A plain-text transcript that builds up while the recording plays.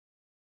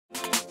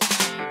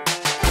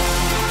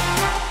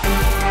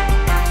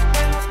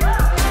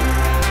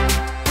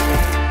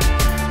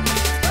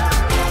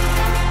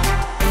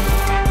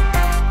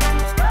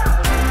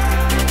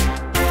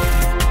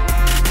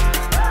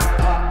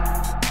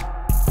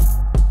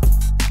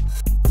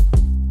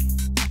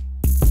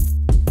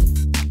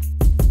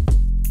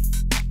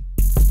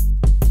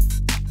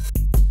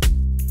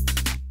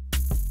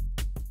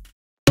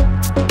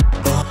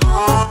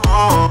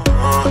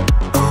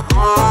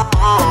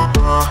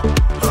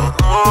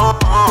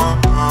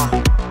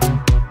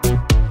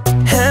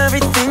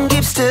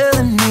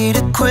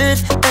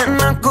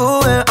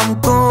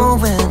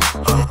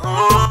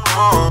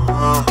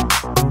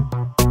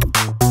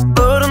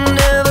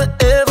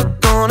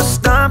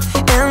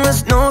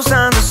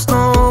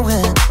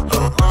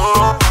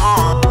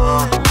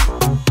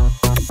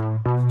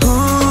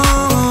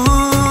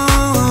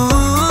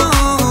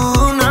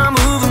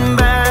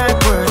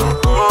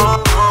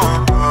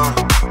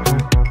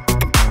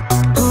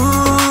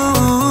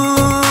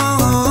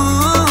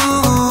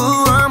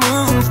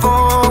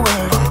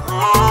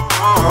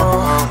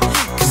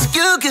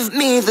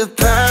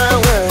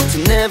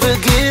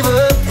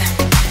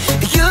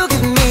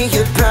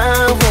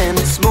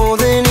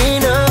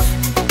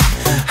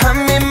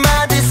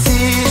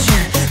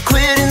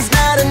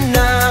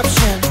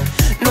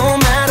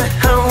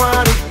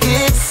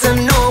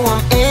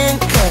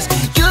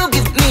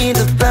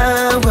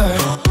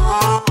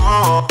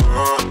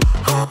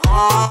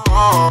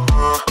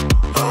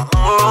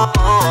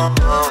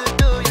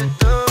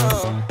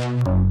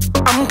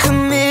I'm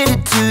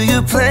committed to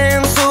your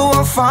plan, so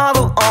I'll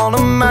follow all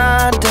of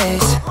my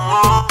days.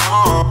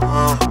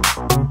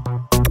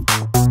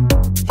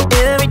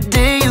 Every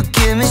day you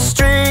give me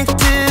strength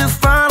to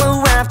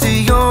follow after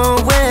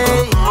your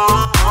way.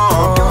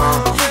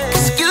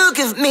 'Cause you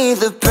give me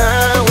the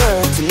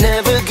power to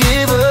never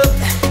give up.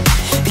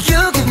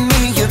 You give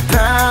me your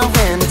power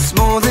and it's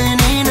more than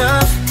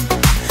enough.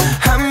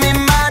 I made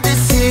my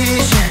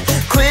decision,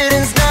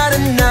 quitting's not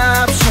an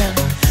option.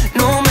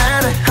 No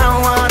matter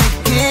how hard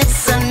it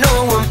gets, I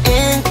know I'm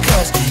in,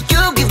 'cause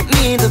you give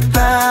me the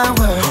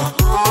power.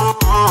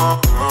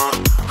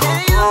 Yeah,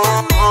 you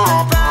give me the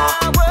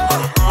power.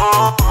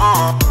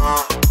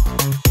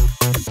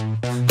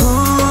 Ooh,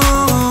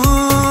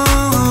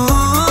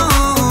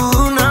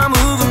 now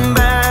moving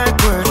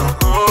backward.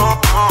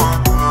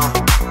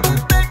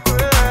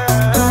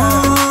 Ooh,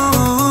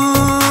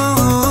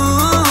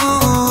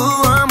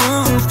 I'm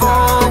moving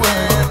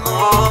forward.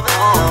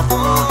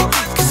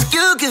 'Cause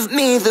you give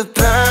me the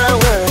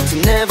power to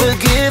never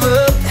give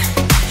up.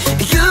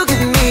 You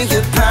give me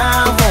your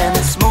power and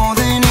it's more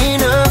than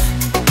enough.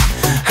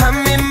 I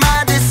made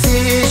my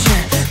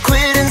decision,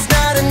 quitting's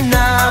not an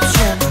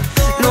option.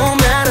 No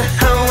matter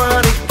how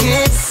hard it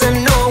gets, I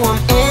know I'm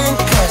in,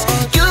 'cause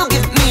you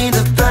give me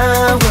the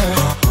power.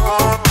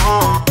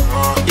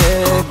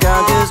 Yeah,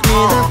 God gives me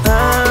the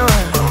power.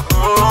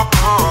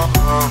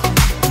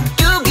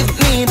 You give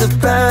me the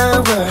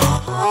power.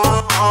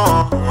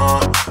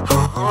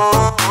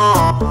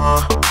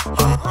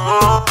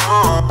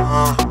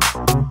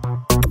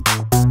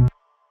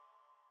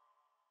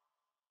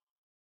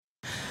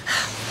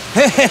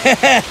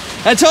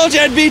 I told you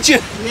I'd beat you.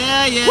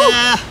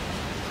 Yeah.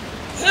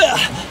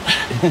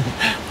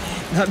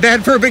 Not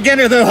bad for a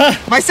beginner, though, huh?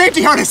 My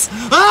safety harness.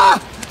 Ah!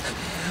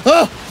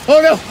 Oh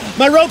no!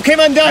 My rope came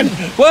undone.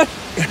 What?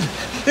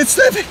 It's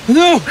slipping.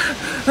 No.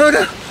 Oh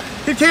no!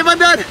 It came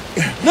undone.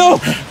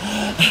 No.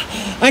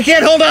 I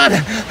can't hold on.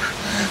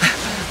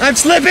 I'm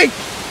slipping.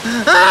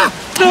 Ah!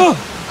 No.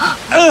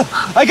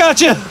 I got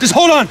you. Just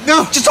hold on.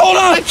 No. Just hold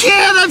on. I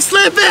can't. I'm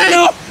slipping.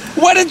 No.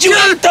 Why did you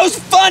eat those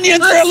Funyuns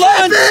for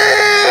lunch?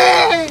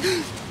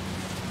 Slipping!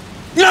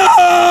 No.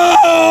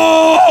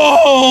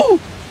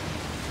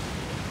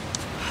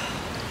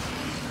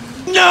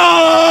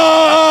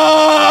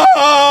 No.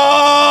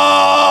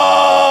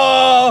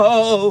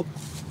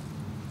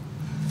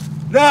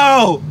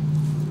 No.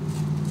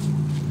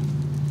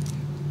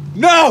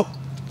 No.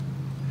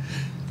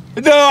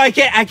 No, I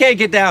can't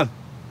get down.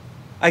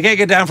 I can't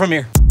get down from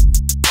here.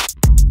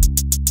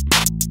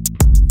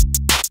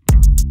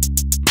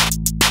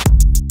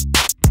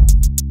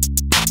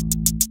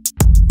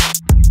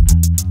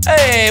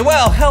 Hey,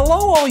 well,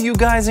 hello, all you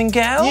guys and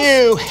gals.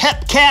 You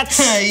hep cats.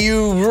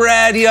 You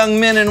rad young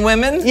men and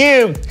women.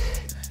 You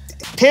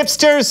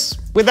hipsters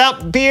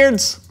without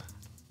beards.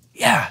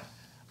 Yeah.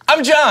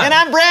 I'm John. And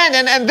I'm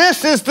Brandon, and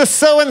this is the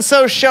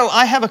So-and-So Show.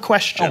 I have a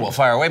question. Oh, well,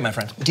 fire away, my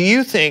friend. Do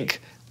you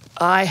think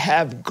I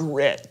have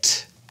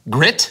grit?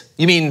 Grit?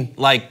 You mean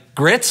like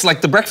grits,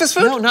 like the breakfast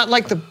food? No, not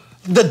like the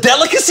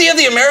delicacy of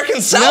the American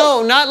South?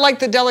 No, not like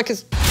the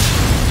delicacy.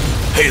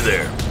 Hey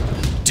there.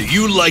 Do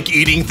you like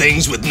eating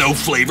things with no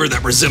flavor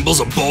that resembles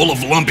a bowl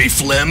of lumpy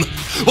phlegm?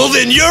 Well,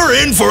 then you're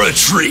in for a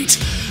treat.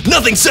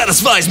 Nothing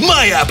satisfies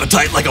my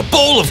appetite like a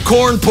bowl of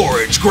corn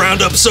porridge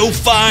ground up so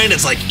fine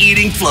it's like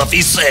eating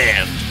fluffy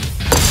sand.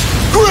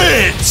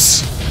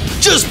 Grits!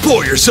 Just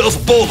pour yourself a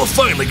bowl of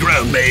finely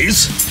ground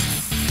maize.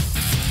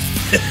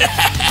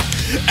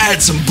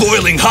 Add some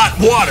boiling hot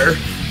water.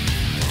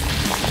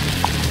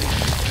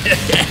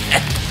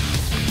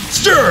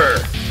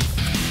 Stir.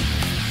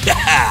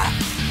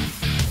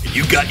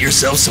 You got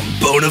yourself some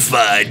bona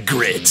fide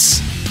grits.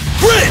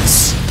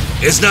 Grits!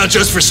 It's not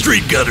just for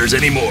street gutters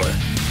anymore.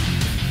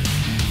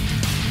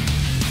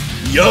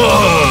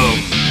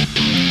 Yum!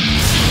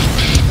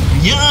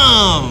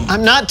 Yum!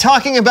 I'm not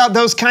talking about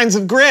those kinds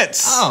of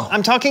grits. Oh.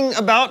 I'm talking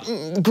about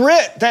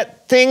grit,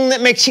 that thing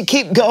that makes you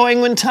keep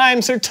going when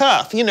times are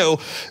tough. You know,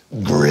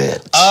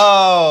 grit.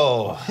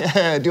 Oh.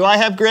 Do I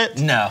have grit?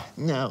 No.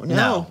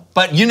 No.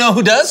 But you know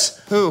who does?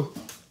 Who?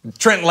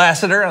 Trent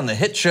Lassiter on the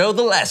hit show,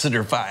 The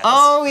Lassiter Files.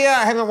 Oh, yeah,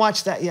 I haven't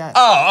watched that yet.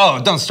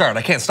 Oh, don't start.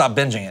 I can't stop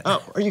binging it.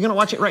 Oh, are you gonna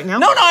watch it right now?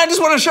 No, I just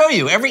want to show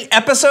you. Every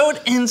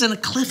episode ends in a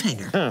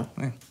cliffhanger. Oh.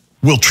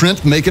 Will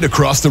Trent make it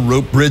across the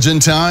rope bridge in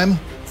time?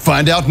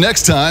 Find out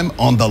next time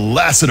on The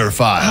Lassiter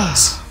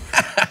Files.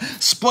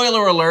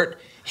 Spoiler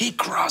alert, he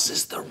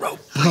crosses the rope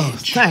bridge. Oh,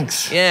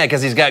 thanks. Yeah,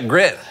 because he's got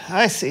grit.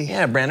 I see.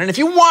 Yeah, Brandon, if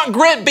you want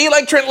grit, be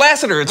like Trent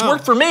Lassiter. It's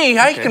worked for me.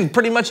 I can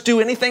pretty much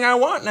do anything I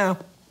want now.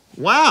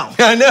 Wow.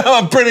 I know,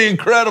 I'm pretty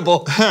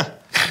incredible.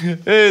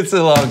 It's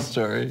a long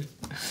story.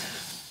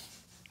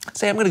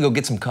 Say, I'm gonna go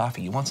get some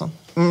coffee. You want some?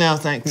 No,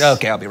 thanks.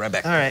 Okay, I'll be right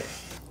back. All right.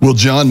 Will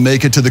John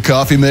make it to the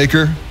coffee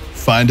maker?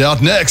 Find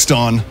out next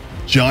on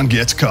John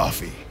Gets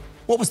Coffee.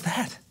 What was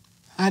that?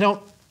 I don't...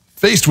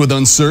 Faced with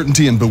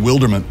uncertainty and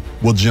bewilderment,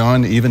 will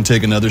John even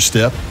take another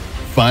step?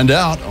 Find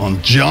out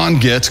on John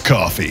Gets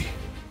Coffee.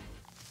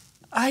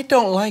 I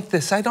don't like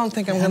this. I don't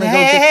think I'm gonna go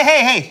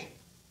Hey.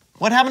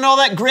 What happened to all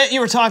that grit you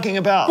were talking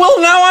about?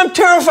 Well, now I'm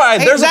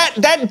terrified. Hey,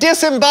 that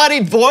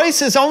disembodied voice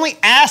is only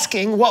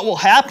asking what will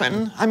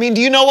happen. I mean,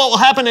 do you know what will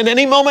happen at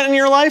any moment in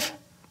your life?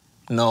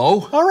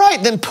 No. All right,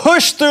 then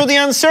push through the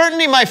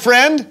uncertainty, my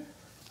friend.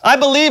 I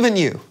believe in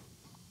you.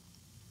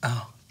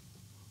 Oh,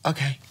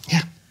 okay.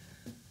 Yeah.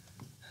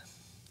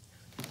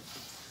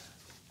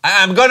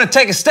 I'm gonna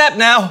take a step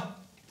now.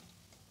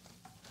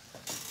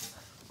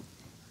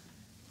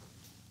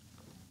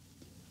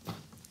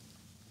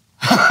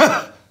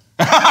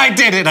 I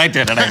did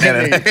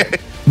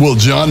it. Will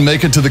John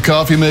make it to the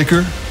coffee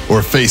maker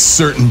or face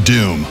certain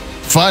doom?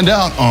 Find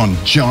out on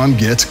John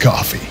Gets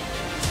Coffee.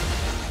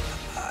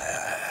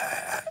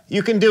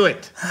 You can do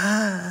it.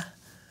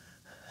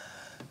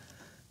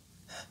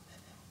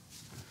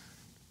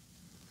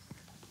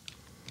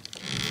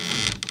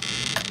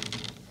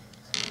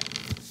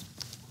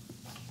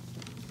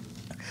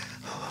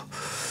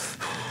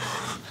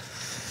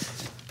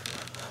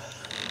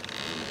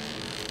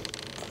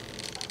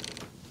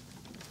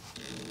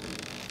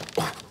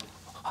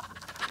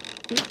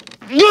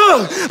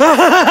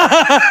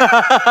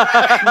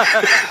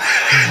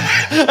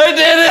 I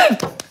did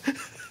it!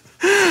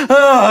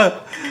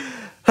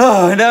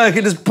 Oh, now I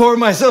can just pour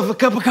myself a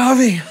cup of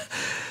coffee.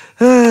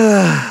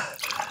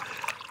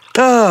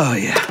 Oh,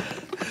 yeah.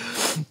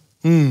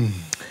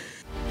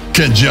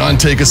 Can John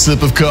take a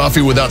sip of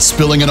coffee without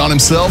spilling it on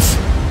himself?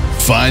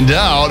 Find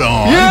out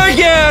on...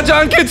 Yeah,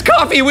 John Gets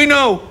Coffee, we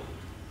know.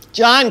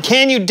 John,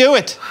 can you do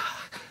it?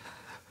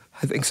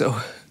 I think so.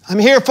 I'm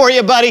here for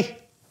you, buddy.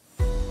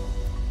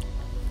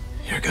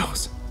 Here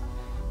goes.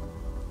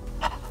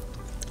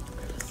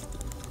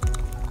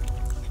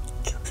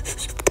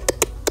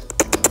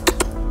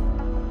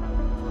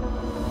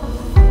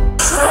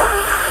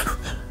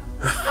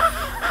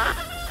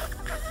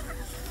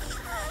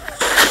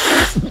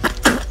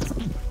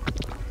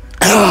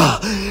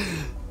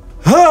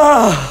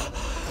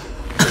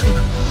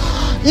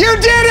 You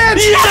did it!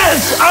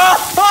 Yes!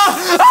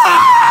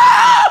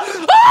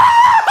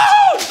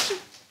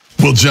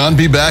 Will John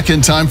be back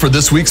in time for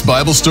this week's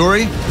Bible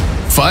story?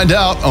 Find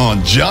out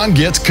on John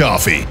Gets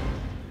Coffee.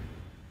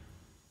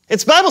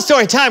 It's Bible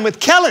story time with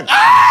Kellen.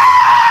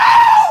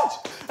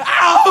 Ouch!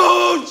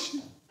 Ouch!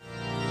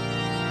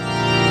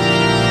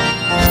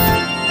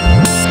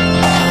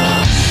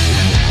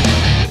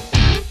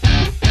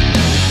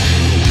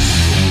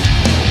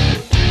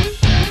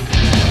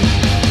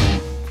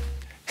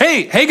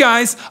 Hey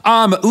guys,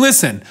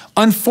 listen,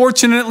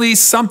 unfortunately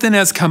something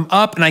has come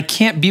up and I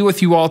can't be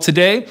with you all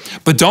today,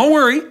 but don't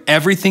worry,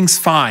 everything's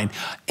fine.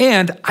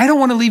 And I don't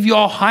want to leave you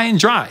all high and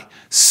dry.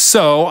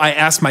 So I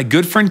asked my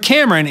good friend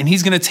Cameron and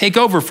he's gonna take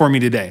over for me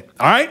today.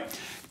 All right,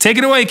 take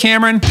it away,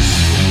 Cameron.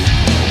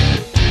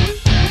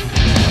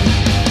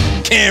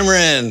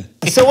 Cameron.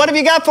 So what have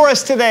you got for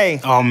us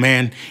today? Oh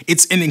man,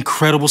 it's an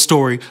incredible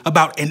story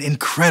about an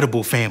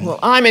incredible family. Well,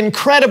 I'm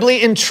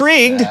incredibly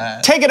intrigued.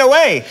 Take it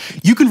away.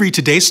 You can read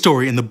today's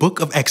story in the book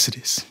of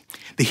Exodus.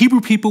 The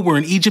Hebrew people were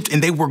in Egypt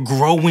and they were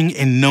growing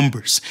in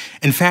numbers.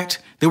 In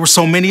fact, there were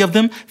so many of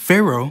them,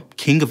 Pharaoh,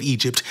 king of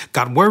Egypt,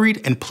 got worried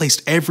and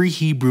placed every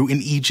Hebrew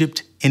in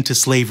Egypt into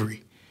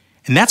slavery.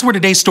 And that's where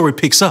today's story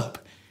picks up.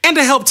 And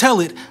to help tell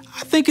it,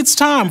 I think it's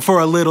time for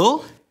a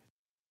little...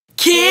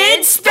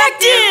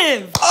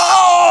 Kidspective!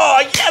 Oh,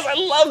 yes, I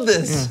love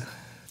this.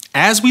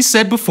 As we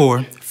said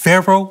before,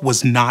 Pharaoh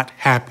was not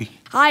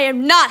happy. I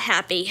am not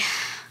happy.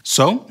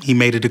 So he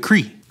made a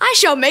decree, I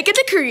shall make a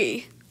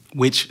decree.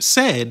 which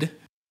said,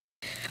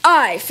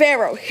 I,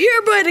 Pharaoh,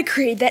 hereby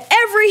decree that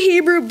every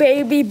Hebrew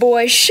baby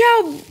boy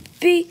shall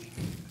be...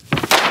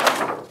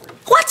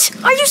 What?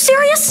 Are you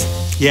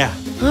serious? yeah,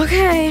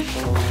 Okay.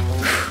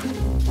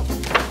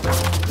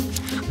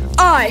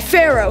 I,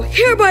 Pharaoh,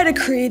 hereby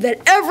decree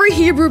that every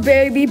Hebrew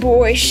baby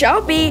boy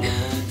shall be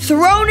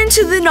thrown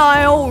into the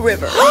Nile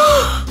River.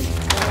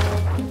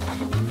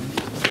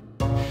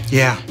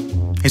 yeah,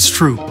 it's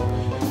true.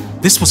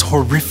 This was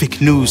horrific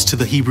news to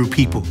the Hebrew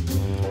people.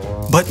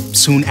 But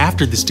soon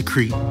after this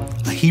decree,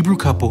 a Hebrew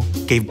couple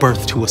gave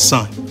birth to a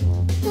son.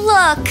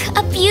 Look,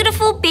 a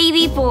beautiful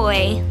baby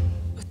boy.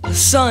 A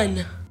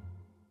son.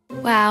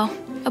 Wow,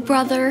 a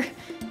brother.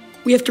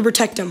 We have to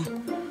protect him.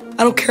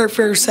 I don't care what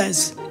Pharaoh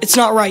says. It's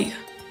not right.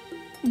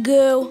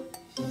 Go.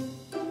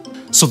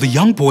 So the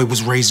young boy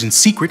was raised in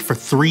secret for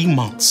 3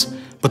 months.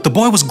 But the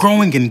boy was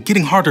growing and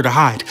getting harder to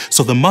hide.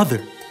 So the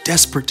mother,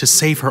 desperate to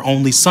save her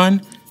only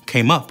son,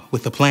 came up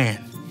with a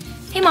plan.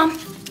 Hey, Mom,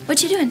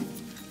 what you doing?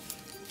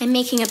 I'm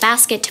making a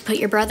basket to put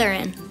your brother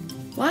in.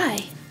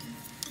 Why?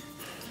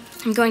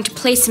 I'm going to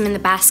place him in the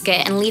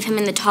basket and leave him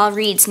in the tall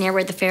reeds near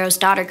where the Pharaoh's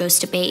daughter goes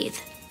to bathe.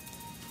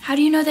 How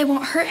do you know they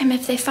won't hurt him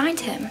if they find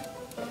him?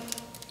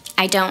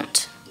 I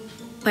don't,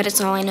 but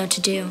it's all I know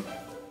to do.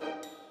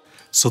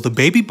 So the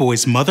baby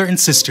boy's mother and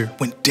sister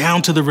went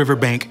down to the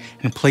riverbank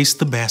and placed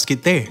the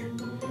basket there.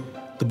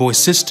 The boy's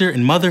sister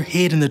and mother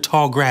hid in the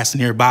tall grass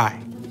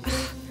nearby.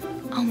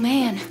 Oh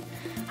man,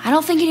 I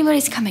don't think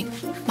anybody's coming.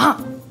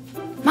 Mom,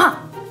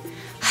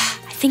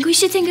 I think we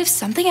should think of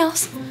something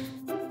else.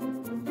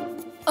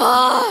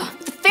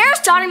 The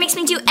Pharaoh's daughter makes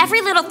me do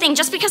every little thing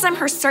just because I'm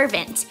her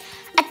servant.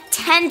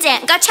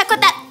 Attendant, go check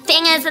what that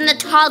thing is in the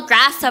tall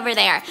grass over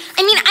there.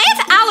 I mean, I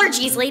have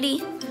allergies, lady.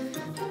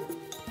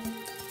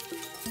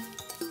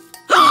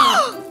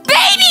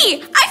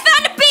 Baby! I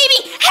found a baby!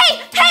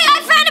 Hey,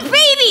 I found a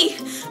baby!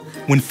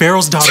 When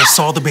Pharaoh's daughter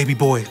saw the baby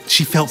boy,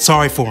 she felt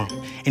sorry for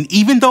him. And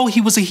even though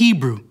he was a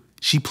Hebrew,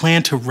 she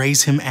planned to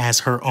raise him as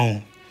her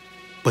own.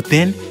 But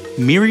then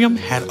Miriam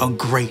had a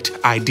great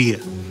idea.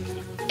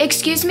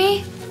 Excuse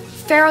me?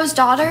 Pharaoh's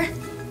daughter?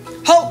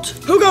 Halt!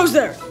 Who goes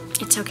there?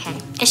 It's okay.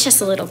 It's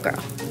just a little girl.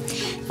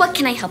 What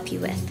can I help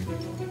you with?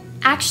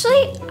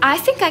 Actually, I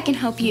think I can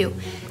help you.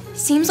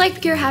 Seems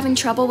like you're having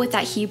trouble with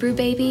that Hebrew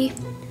baby.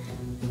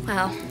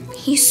 Well,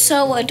 he's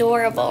so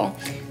adorable,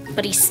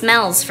 but he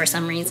smells for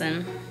some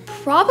reason.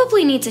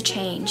 Probably needs a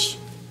change.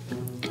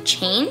 A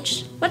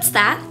change? What's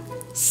that?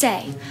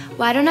 Say,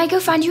 why don't I go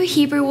find you a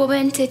Hebrew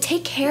woman to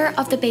take care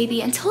of the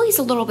baby until he's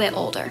a little bit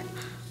older?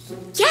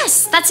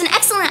 Yes, that's an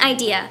excellent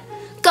idea.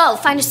 Go,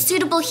 find a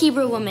suitable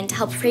Hebrew woman to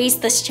help raise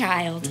this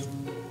child.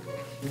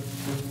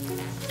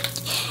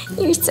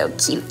 You're so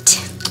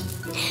cute,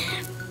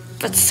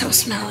 but so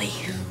smelly.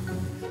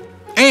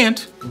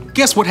 And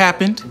guess what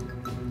happened?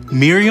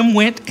 Miriam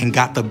went and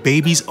got the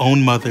baby's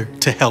own mother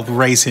to help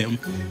raise him,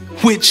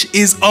 which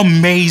is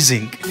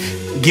amazing.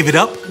 Give it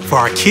up for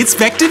our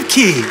Kidspective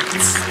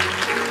kids.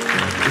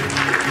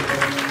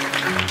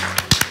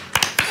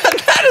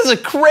 That is a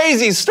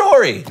crazy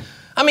story.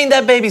 I mean,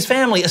 that baby's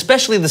family,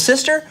 especially the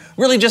sister,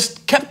 really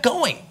just kept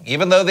going,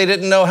 even though they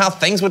didn't know how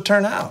things would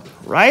turn out.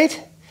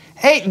 Right?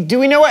 Hey, do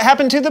we know what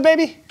happened to the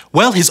baby?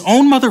 Well, his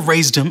own mother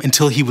raised him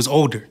until he was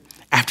older.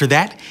 After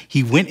that,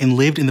 he went and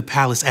lived in the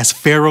palace as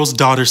Pharaoh's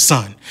daughter's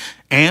son.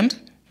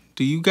 And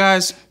do you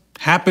guys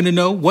happen to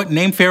know what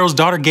name Pharaoh's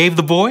daughter gave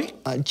the boy?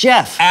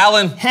 Jeff.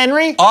 Alan.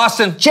 Henry.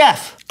 Austin.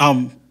 Jeff.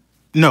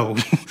 No.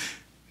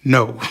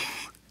 No.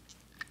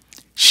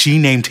 She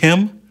named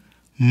him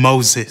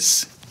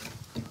Moses.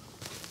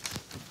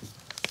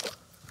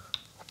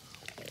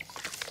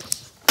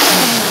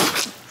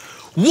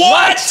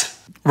 What?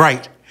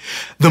 Right.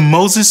 The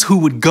Moses who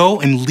would go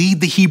and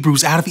lead the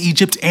Hebrews out of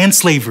Egypt and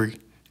slavery.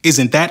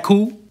 Isn't that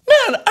cool?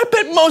 Man, I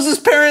bet Moses'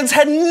 parents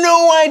had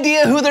no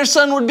idea who their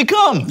son would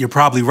become. You're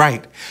probably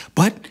right.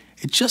 But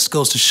it just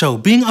goes to show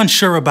being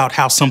unsure about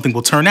how something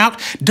will turn out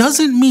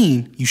doesn't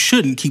mean you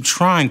shouldn't keep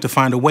trying to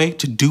find a way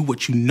to do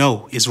what you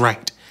know is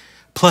right.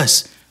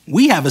 Plus,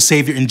 we have a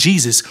Savior in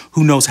Jesus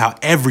who knows how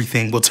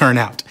everything will turn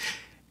out.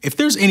 If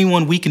there's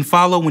anyone we can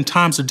follow when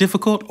times are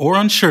difficult or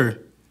unsure,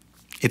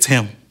 it's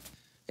him.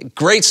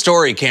 Great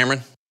story,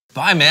 Cameron.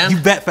 Bye, man. You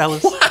bet,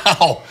 fellas.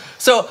 Wow.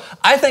 So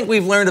I think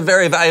we've learned a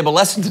very valuable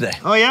lesson today.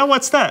 Oh yeah,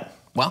 what's that?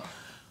 Well,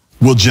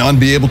 Will John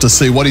be able to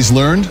say what he's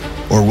learned,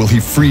 or will he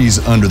freeze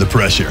under the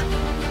pressure?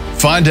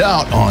 Find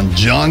out on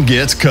John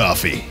Gets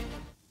Coffee.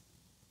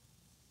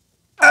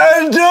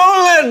 don't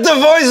let the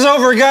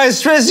voiceover guy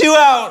stress you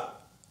out.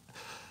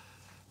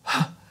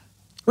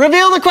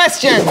 Reveal the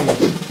question.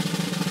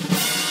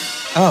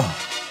 Oh.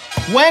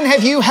 When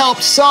have you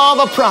helped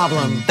solve a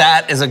problem?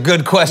 That is a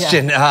good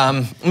question.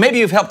 Yeah. Maybe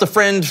you've helped a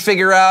friend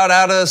figure out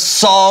how to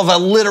solve a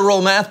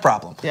literal math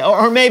problem. Yeah,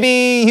 or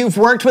maybe you've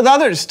worked with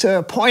others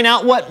to point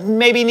out what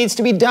maybe needs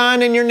to be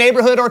done in your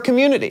neighborhood or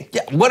community.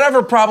 Yeah,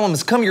 whatever problem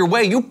has come your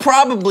way, you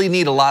probably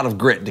need a lot of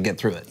grit to get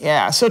through it.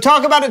 Yeah, so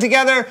talk about it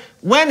together.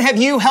 When have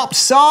you helped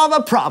solve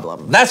a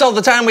problem? That's all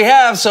the time we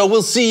have, so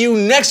we'll see you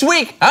next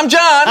week. I'm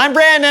John. I'm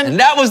Brandon. And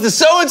that was the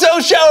So-and-So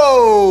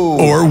Show.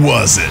 Or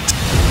was it?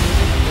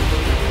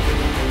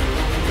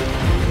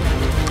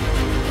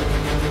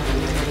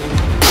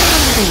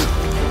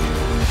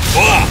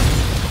 Wow.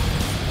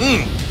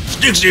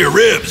 Sticks to your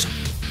ribs.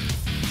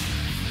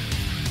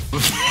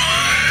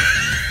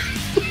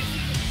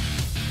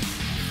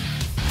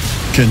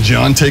 Can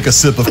John take a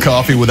sip of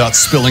coffee without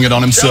spilling it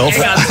on himself?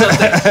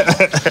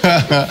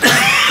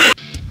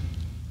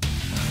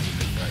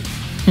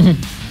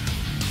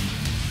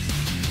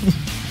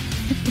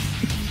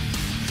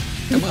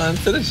 Come on,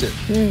 finish it.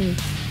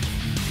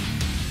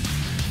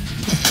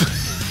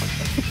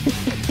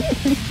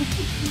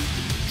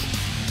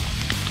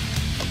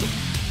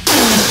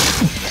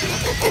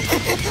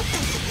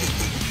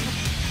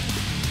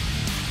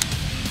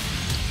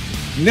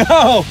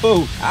 No!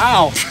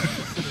 Ow!